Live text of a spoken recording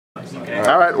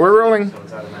All right, we're rolling.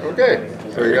 Okay,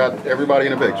 so you got everybody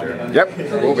in the picture. Yep.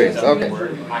 Cool beans. Okay.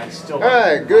 All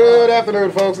right, good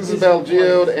afternoon, folks. This is Bel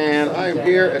Geode, and I am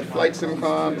here at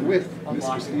FlightSimcon with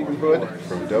Mr. Stephen Hood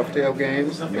from Dovetail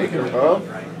Games, maker of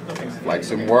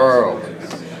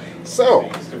FlightSimWorld. So,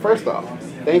 first off,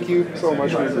 thank you so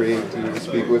much for agreeing to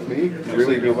speak with me.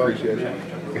 Really do appreciate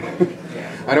it.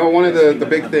 I know one of the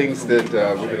big things that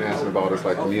we've been asking about is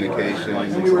like communication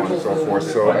and so on and so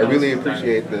forth. So I really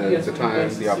appreciate the time,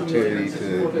 the opportunity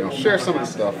to share some of the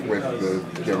stuff with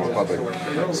the general public.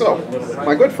 So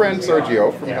my good friend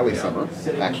Sergio from Summer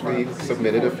actually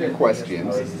submitted a few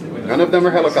questions. None of them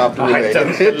are helicopter related. I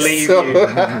don't believe you.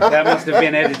 That must have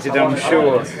been edited, I'm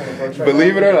sure.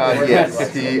 Believe it or not,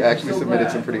 yes, he actually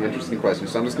submitted some pretty interesting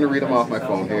questions. So I'm just going to read them off my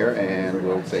phone here, and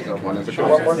we'll take each one as a show.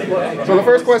 So the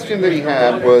first question that he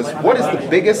had was, what is the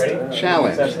biggest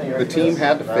challenge the team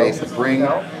had to face to bring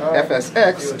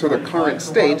FSX to the current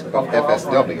state of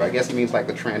FSW? I guess it means like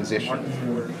the transition.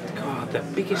 God, the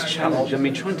biggest challenge, I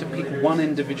mean, trying to pick one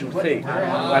individual thing.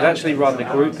 I'd actually rather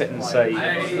group it and say,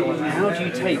 how do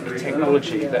you take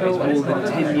technology that is more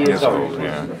than 10 years old,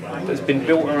 that's been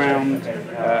built around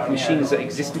machines that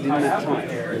existed in that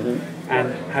time,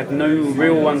 and had no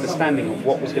real understanding of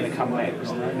what was going to come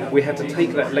next. We had to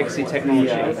take that legacy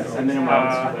technology and then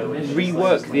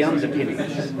rework the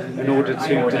underpinnings in order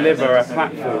to deliver a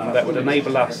platform that would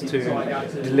enable us to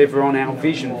deliver on our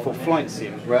vision for flight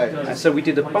sim. Right. And so we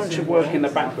did a bunch of work in the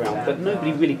background that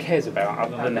nobody really cares about,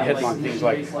 other than the headline things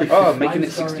like, oh, making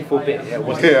it 64-bit. It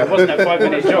wasn't a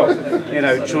 5-minute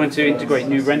job. Trying to integrate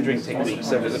new rendering techniques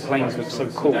so that the planes look so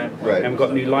cool. Right. And we've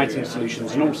got new lighting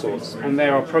solutions and all sorts. And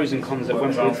there are pros and cons that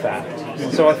went with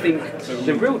that. So I think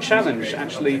the real challenge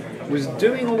actually was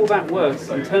doing all that work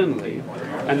internally,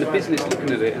 and the business looking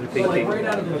at it and thinking,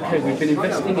 okay, we've been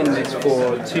investing in this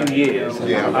for 2 years.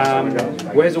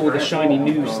 Where's all the shiny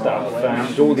new stuff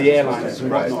and all the airlines and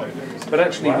whatnot? But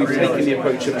actually we've taken the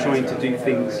approach of trying to do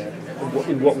things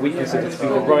in what we consider to be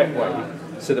the right way,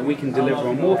 so that we can deliver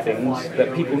on more things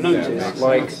that people notice,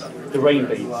 like the rain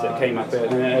beads that came up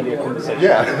in an earlier conversation.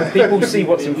 Yeah. People see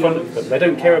what's in front of them. They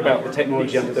don't care about the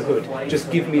technology under the hood.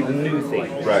 Just give me the new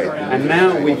thing. Right. And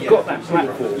now we've got that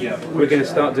platform, we're going to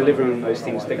start delivering on those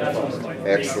things thick and fast.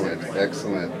 Excellent,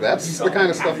 excellent. That's the kind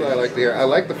of stuff that I like to hear. I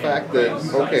like the fact that,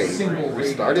 okay, we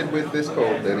started with this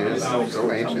code that is so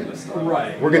ancient.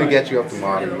 We're going to get you up to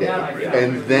modern day,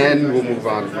 and then we'll move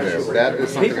on from there. That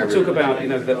is something People talk about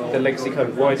the legacy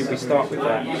code. Why did we start with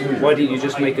that? Why didn't you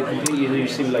just make a completely new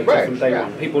simulator from day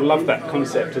one? People love that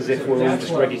concept as if we're all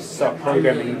just ready to start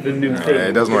programming the new thing.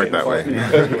 It doesn't work that way.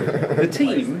 The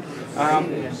team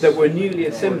that were newly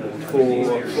assembled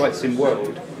for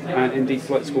FlightSimWorld, and indeed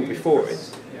Flight School before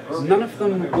it, none of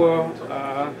them were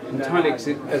entirely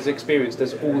as experienced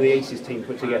as all the ACES team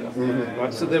put together.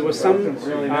 Right? So there were some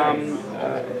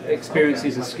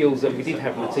experiences and skills that we did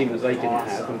have in the team that they didn't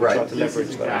have, and we tried to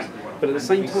leverage those. But at the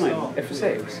same time,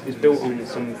 FSX is built on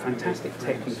some fantastic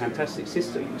tech and fantastic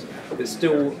systems that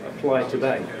still apply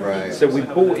today. Right. So we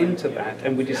bought into that,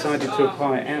 and we decided to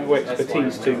apply our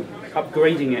expertise to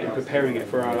upgrading it and preparing it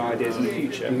for our ideas in the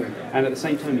future. And at the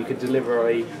same time, you could deliver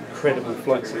a credible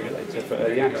flight simulator for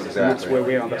early access. And that's where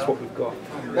we are. That's what we've got.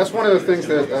 That's one of the things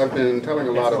that I've been telling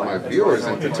a lot of my viewers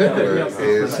in particular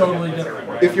is,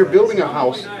 if you're building a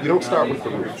house, you don't start with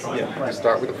the roof. You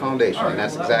start with the foundation, and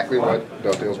that's exactly what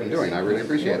Dovetail's been doing. I really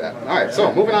appreciate that. All right,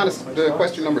 so moving on to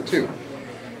question number 2.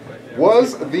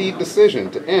 Was the decision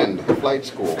to end flight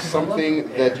school something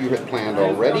that you had planned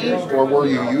already, or were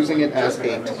you using it as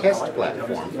a test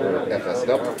platform for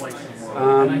FSW?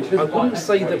 I wouldn't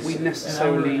say that we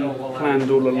necessarily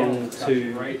planned all along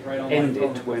to end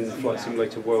it when Flight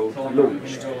Simulator World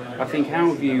launched. I think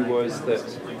our view was that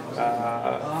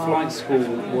Flight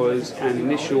School was an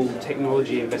initial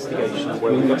technology investigation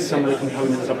where we got some of the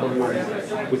components up and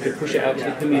running. We could push it out to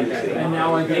the community,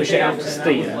 push it out to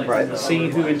Steam, see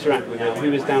who interacted with it,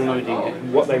 who was downloading it,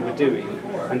 what they were doing,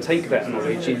 and take that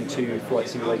knowledge into Flight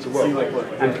Simulator World.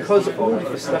 And because all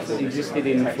of the stuff that existed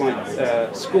in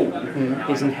Flight School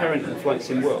is inherent in Flight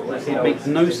Sim World, it makes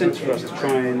no sense for us to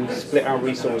try and split our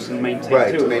resource and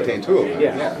maintain two of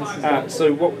them.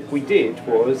 So what we did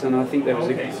was, and I think there was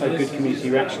a good community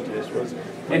reaction to this, was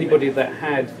anybody that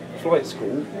had Flight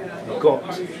School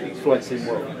got Flight Sim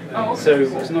World. So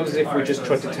it's not as if we just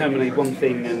tried to terminate one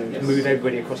thing and move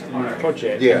everybody across the new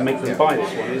project and make them buy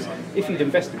this one. It's, if you'd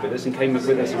invested with us and came up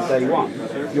with us on day one,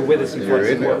 you're with us in Flight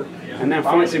Sim World. And now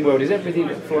Flight Sim World is everything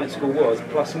that Flight School was,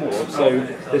 plus more, so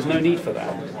there's no need for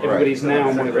that. Everybody's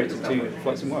now migrated to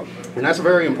Flight Sim World. And that's a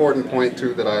very important point,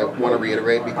 too, that I want to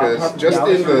reiterate, because just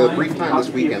in the brief time this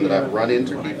weekend that I've run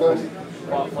into people,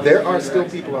 there are still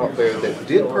people out there that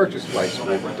did purchase Flight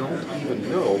School but don't even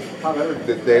know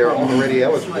that they are already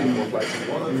eligible for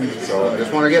FlightSimWorld. So I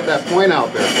just want to get that point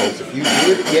out there, folks. If you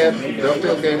did get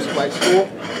Dovetail Games Flight School,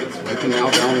 you can now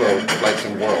download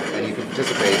FlightSimWorld and you can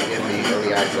participate in the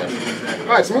early access.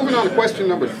 Alright, so moving on to question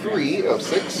number 3 of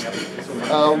 6.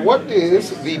 What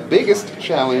is the biggest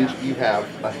challenge you have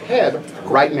ahead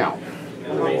right now?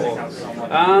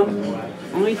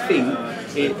 I think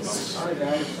it's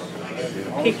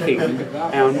picking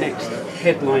our next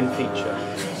headline feature.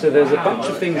 So there's a bunch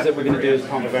of things that we're going to do as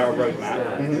part of our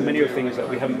roadmap. Many of the things that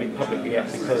we haven't made public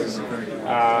yet because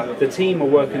the team are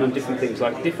working on different things,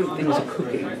 like different things are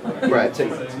cooking. Right.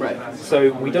 Right.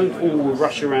 So we don't all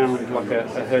rush around like a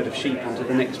herd of sheep onto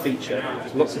the next feature.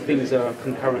 Lots of things are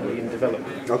concurrently in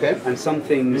development. Okay. And some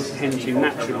things tend to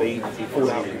naturally fall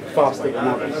out faster than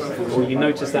others. Or you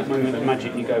notice that moment of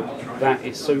magic and you go, that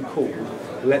is so cool.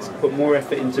 Let's put more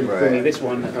effort into bringing this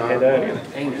one ahead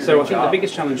earlier. So I think the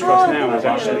biggest challenge for us now is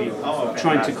actually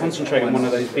trying to concentrate on one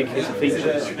of those big hitter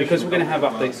features, because we're going to have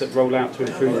updates that roll out to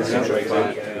improve the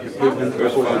situation, improvement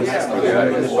performance,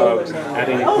 removing the bugs,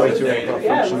 adding a greater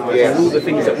aircraft functionality, and all the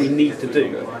things that we need to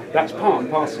do. That's part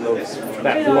and parcel of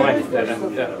that life that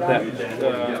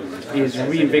is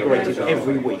reinvigorated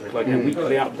every week, like a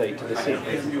weekly update to the scene.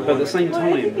 But at the same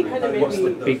time, what's the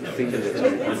big thing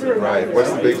that's Right.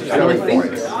 What's the big selling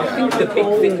point? I think the big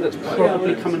thing that's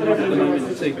probably coming along at the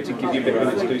moment, to give you a bit of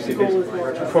an exclusive,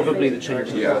 is probably the change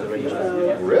in the weather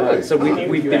engine. Really? So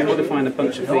we've been modifying a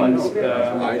bunch of things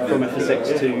from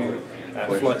FSX to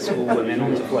Flight School and then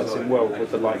on to FlightSimWorld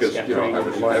with the light scattering and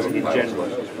the lighting in general.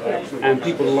 And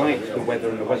people like the weather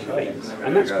and the weather things.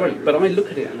 And that's great. But I look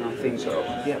at it and I think,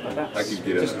 yeah, but that's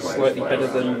just slightly better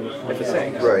than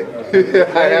FSX. Right.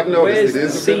 I have noticed Where's it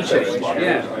is the sea change?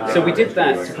 Yeah. So we did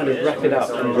that to kind of wrap it up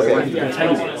and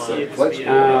contain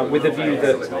it with a view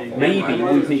that maybe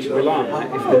we'd need to rely on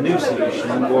that if the new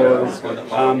solution was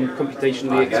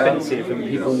computationally expensive and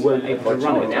people weren't able to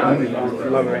run it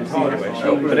on lower end hardware.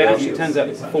 But it actually turns out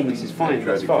the performance is fine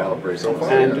thus far,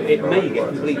 and it may get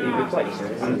completely replaced.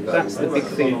 And that's the big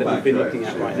thing that we've been looking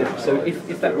at right now. So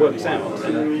if that works out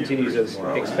and continues as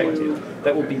expected,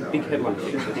 that will be big headline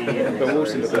features. But we're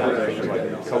also looking at other things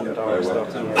like cold dial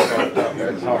starting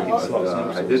and parking slots and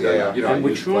all sorts. And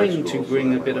we're trying to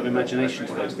bring a bit of imagination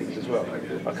to those things as well.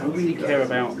 Like I really care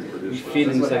about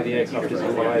feeling as though the aircraft is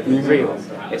alive and real.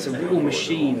 It's a real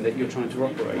machine that you're trying to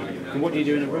operate. And what do you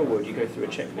do in the real world? You go through a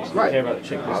checklist. You care about the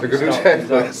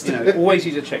checklist. Always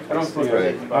use a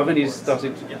checklist. I've only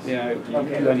started,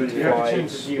 learning to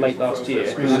fly late last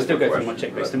year, and I still go through my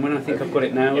checklist. And when I think I've got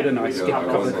it nailed and I skip a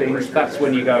couple of things, that's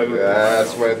when you go.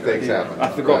 That's when things happen. I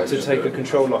forgot to take a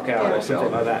control lock out or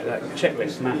something like that. That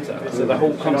checklists matter. So the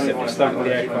whole concept of starting with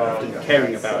the aircraft and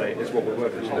caring about it is what we're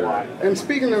working on. And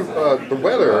speaking of the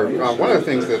weather, one of the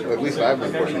things that at least I've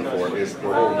been pushing for is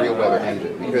the whole real weather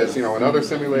engine, because in other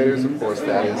simulators, of course,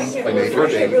 that is a major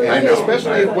thing, and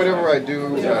especially whenever I do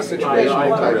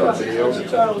situational type of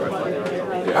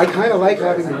videos, I kind of like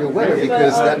having the real weather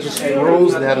because that just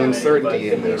throws that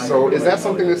uncertainty in there. So is that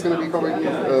something that's going to be coming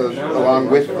along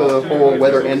with the whole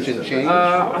weather engine change?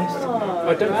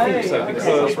 I don't think so,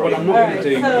 because what I'm not going to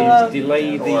do is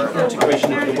delay the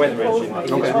integration of the weather engine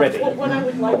if it's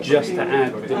ready, just to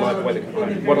add the live weather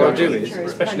component. What I'll do is,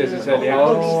 especially as it's early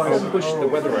access, I'll push the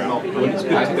weather out when it's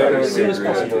good to go as soon as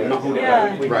possible, not hold it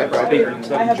back. People can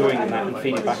start enjoying that and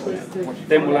feeding back on it.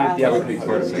 Then we'll add the other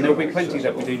components, and there'll be plenty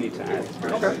that we do need to add.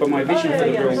 But my vision for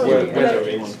the real weather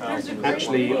is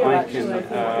actually I can,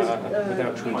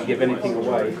 without trying to give anything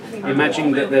away,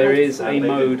 imagine that there is a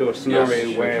mode or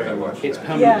scenario where it's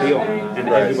permanently on and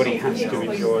everybody has to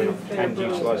enjoy and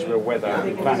utilise real weather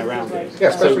and plan around it. Yeah,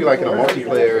 especially like in a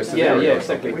multiplayer scenario. Yeah,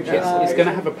 exactly. It's going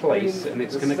to have a place and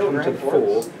it's going to come to the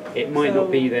fore. It might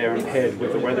not be there and paired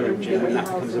with the weather engine when that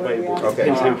becomes available.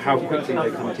 Depends on how quickly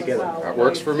they come together. That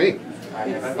works for me.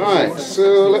 Alright,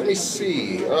 so let me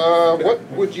see. What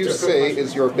would you say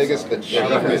is your biggest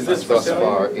achievement thus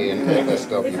far in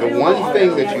FSW? The one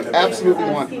thing that you absolutely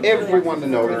want everyone to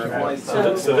know that you've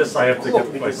done. So this I have to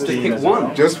get my Steam. Pick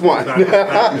one. Just one. I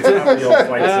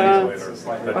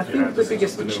think the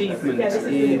biggest achievement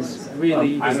is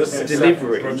really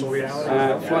delivering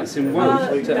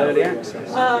FlightSimWorld to early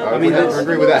access. I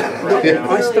agree with that.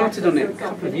 I started on it a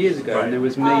couple of years ago, and there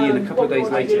was me, and a couple of days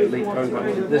later, lead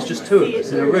program. There's just two two of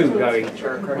us in a room going,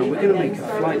 well, we're going to make a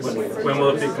flight simulator. When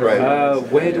will it be?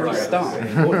 Where do we start?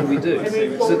 What do we do?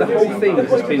 So the whole thing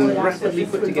has been rapidly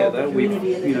put together. We've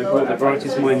brought the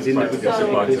brightest minds in that we've got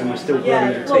supported, and we're still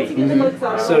growing the team.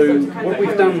 So what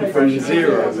we've done from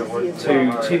 0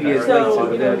 to 2 years later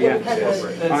with early access,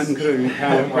 I'm incredibly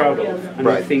proud of, and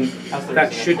I think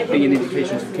that should be an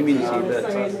indication to the community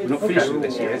that we're not finished with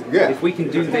this yet. Yeah. If we can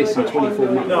do this in 24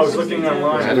 months, No, I was looking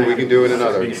online. And we can do it in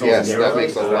other. Yes, that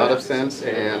makes a lot of sense,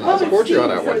 and I support you on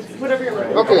that one.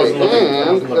 Okay,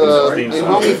 and in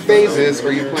how many phases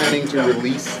are you planning to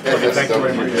release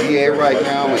FSWGA right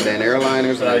now, and then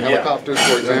airliners and helicopters,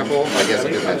 for example? I guess I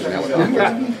did mention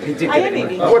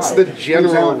helicopters. What's the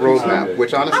general roadmap,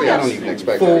 which honestly I don't even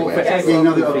expect anyway.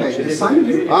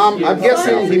 I'm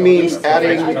guessing he means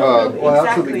adding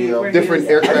different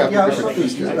aircraft, different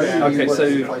features. Okay, so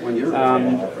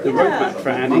the roadmap for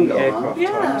adding aircraft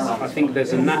types, I think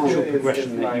there's a natural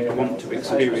progression that you want to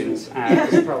experience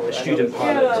as a student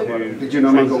pilot who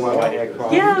trains to fly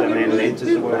aircraft and then enters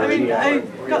the world of GA.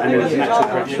 And there's a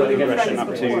natural progression up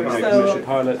to commercial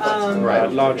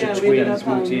pilots, larger twins,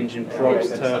 multi-engine props,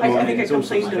 turbines, all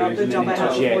sorts of things, and then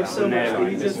into jets and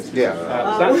airliners.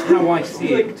 That's how I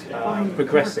see it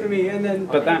progressing.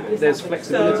 But there's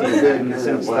flexibility in the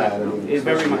sense that it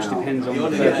very much depends on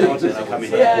the third parties that come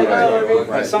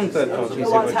in. Some third parties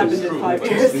who are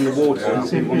just testing the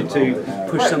waters, who want to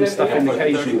push some stuff in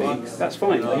occasionally, that's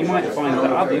fine. You might find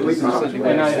that others want to dive in,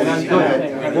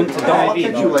 they want to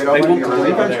deliver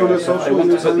they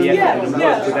want to put the effort in and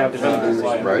work with our developers,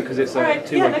 because it's a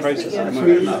two-way process at the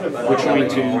moment. We're trying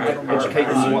to educate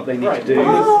them on what they need to do in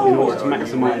order to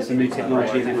maximise the new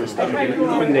technology and everything,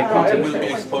 bring their content with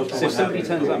us. So if somebody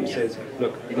turns up and says,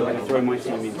 look, I'm going to throw my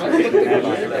team into an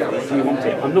airline, do you want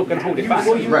it? I'm not going to hold it back.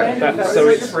 So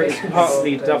it's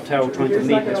partly Dovetail trying to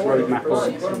lead this roadmap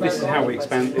of this is how we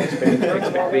expect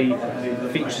the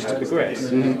features to progress,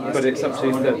 but it's up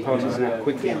to third parties and how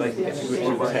quickly they can get to grips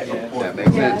with the tech. That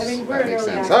makes sense. That makes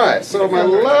sense. All right, so my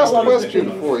last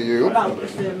question for you, I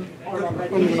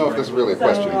don't even know if this is really a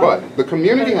question, but the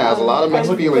community has a lot of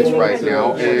mixed feelings right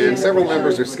now, and several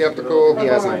members are skeptical, he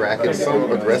has in brackets,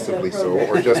 some aggressively so,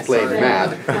 or just plain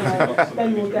mad.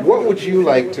 What would you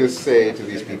like to say to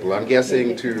these people? I'm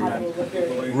guessing to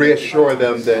reassure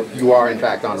them that you are in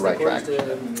fact on the right track.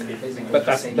 But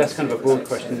that's kind of a broad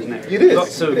question, isn't it? It is.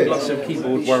 Lots of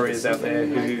keyboard warriors out there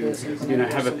who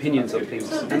have opinions on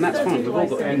things, and that's fine. We've all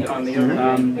got opinions.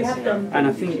 And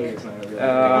I think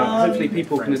hopefully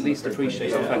people can at least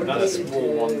appreciate the fact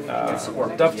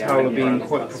that Dovetail are being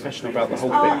quite professional about the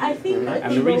whole thing.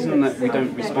 And the reason that we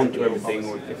don't respond to everything,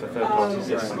 or if a third party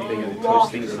says something and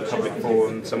post things in the public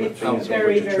forum, some of the things which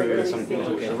are true and some things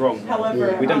which are wrong,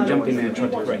 we don't jump in there and try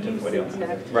to correct everybody on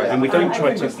that. And we don't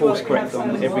try to course correct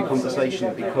on every conversation,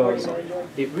 because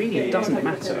it really doesn't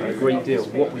matter a great deal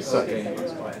what we say,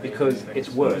 because it's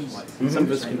words. Some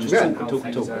of us can just talk and talk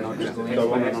and talk, and I'll just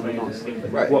go on and on and on.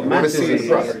 What matters is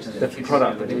the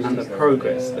product and the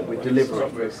progress that we're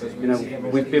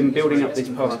delivering. We've been building up these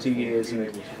past 2 years,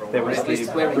 and there was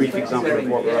the brief example of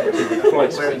what we're up to with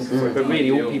Flightsimcon, but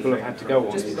really all people have had to go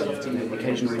on is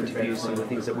occasional interviews, some of the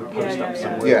things that we post up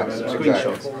somewhere, some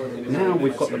screenshots. Now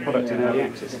we've got the product in early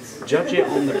access. Judge it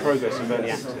on the progress of early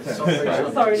access.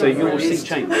 So you will see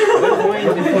change. I don't mind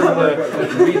if people are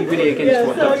really against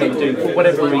what Dovetail are doing for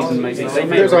whatever reason maybe.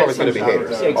 There's always going to be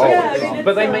haters. Exactly.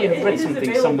 But they may have read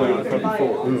something somewhere in the public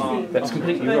forum that's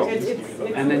completely wrong,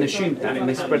 and then assumed that, and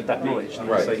they spread that knowledge. And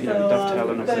they say,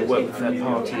 Dovetail are not going to work with third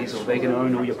parties, or they're going to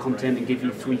own all your content and give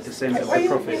you 3% of their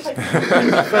profits.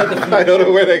 I don't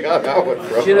know where they got that one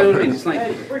from. Do you know what I mean? It's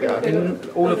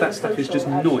like, all of that stuff is just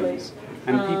noise.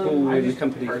 And people in the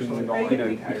company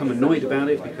can, become annoyed about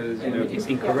it because, it's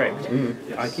incorrect.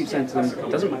 I keep saying to them, it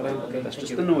doesn't matter, that's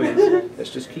just the noise, let's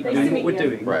just keep doing what we're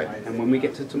doing. And when we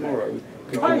get to tomorrow,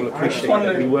 people will appreciate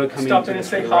that we were coming into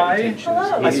this with the right intentions.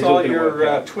 I saw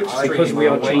your Twitch stream. Because we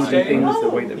are changing things the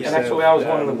way that we serve I was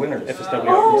one of the winners. FSW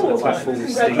up into the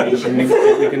platforms,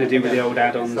 what we're going to do with the old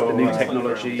add-ons, the new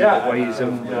technology, the ways of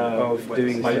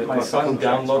doing some of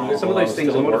those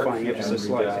things are modifying ever so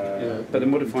slightly, but they're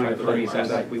modifying for the reason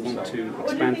that we want to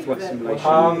expand flight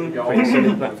simulation, create a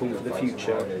solid platform for the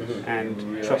future,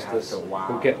 and trust us,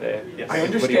 we'll get there. I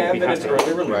understand that it's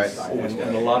early release,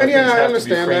 and a lot of And things I have to be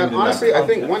understand framed that. in Honestly, I I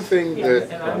think one thing that,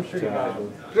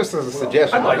 just as a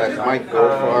suggestion that might go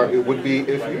far, it would be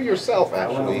if you yourself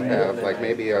actually have like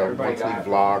maybe a monthly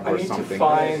vlog or something.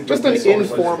 Just an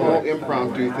informal,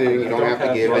 impromptu thing. You don't have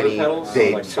to give any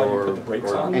dates or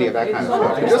any of that kind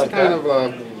of stuff. Just kind of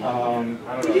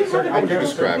how would you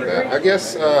describe that? I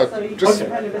guess just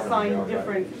a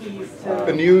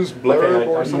news blurb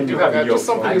or something like that. Just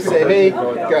something to say, hey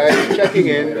guys, checking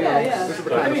in. This is the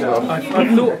kind of stuff.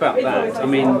 I've thought about that. I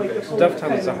mean,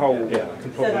 Dovetail as a whole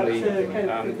can probably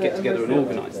get together and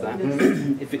organise that.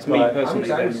 If it's me personally,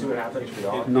 then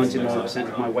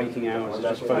 99% of my waking hours are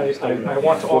just focused on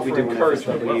what we do on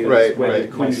FSW, where the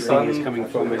cool thing is coming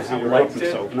from and how we're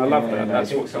problem solved. And I love that.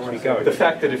 That's what keeps me going. The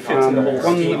fact that it fits in the whole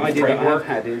one idea that I've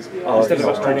had is, instead of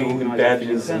us trying to organise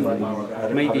everything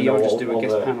internally, maybe I'll just do a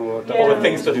guest panel or all the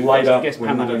things that light up guest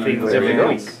panel things every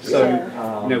week. So,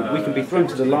 we can be thrown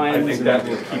to the lions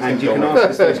and you can ask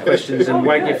us those questions and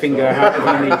wag your finger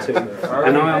however you need to.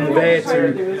 And I am there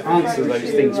to answer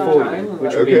those things for you,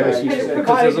 which will be most useful,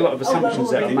 because there's a lot of assumptions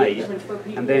that are made,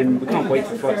 and then we can't wait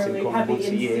for FlightSimcon once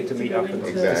a year to meet up and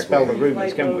dispel the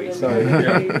rumours, can we? So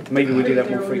maybe we do that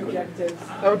more frequently.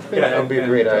 I would think that would be a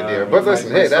great idea. But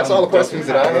listen, hey, that's all the questions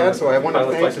that I had, so I want to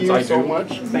thank you so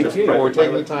much for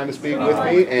taking the time to speak with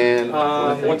me, and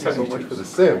thank you so much for the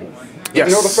sim. Yes.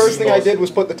 You know, the first thing I did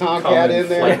was put the Tomcat in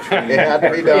there. It had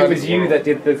to be done. It was you that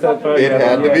did the third version. It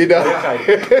had to be done.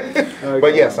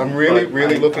 But yes, I'm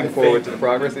really looking forward to the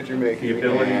progress that you're making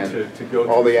and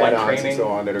all the add-ons and so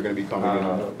on that are going to be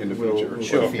coming in the future.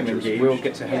 Sure. We'll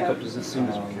get to helicopters as soon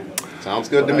as we can. Sounds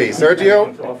good to me.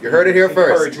 Sergio, you heard it here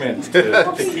first. Encouragement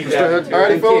to keep that.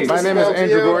 Alrighty, folks. My name is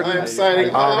Andrew Gordon. I'm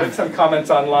signing off. Some comments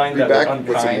online Be that back are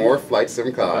with some unkind more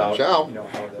FlightSimCon. Ciao.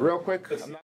 Real quick.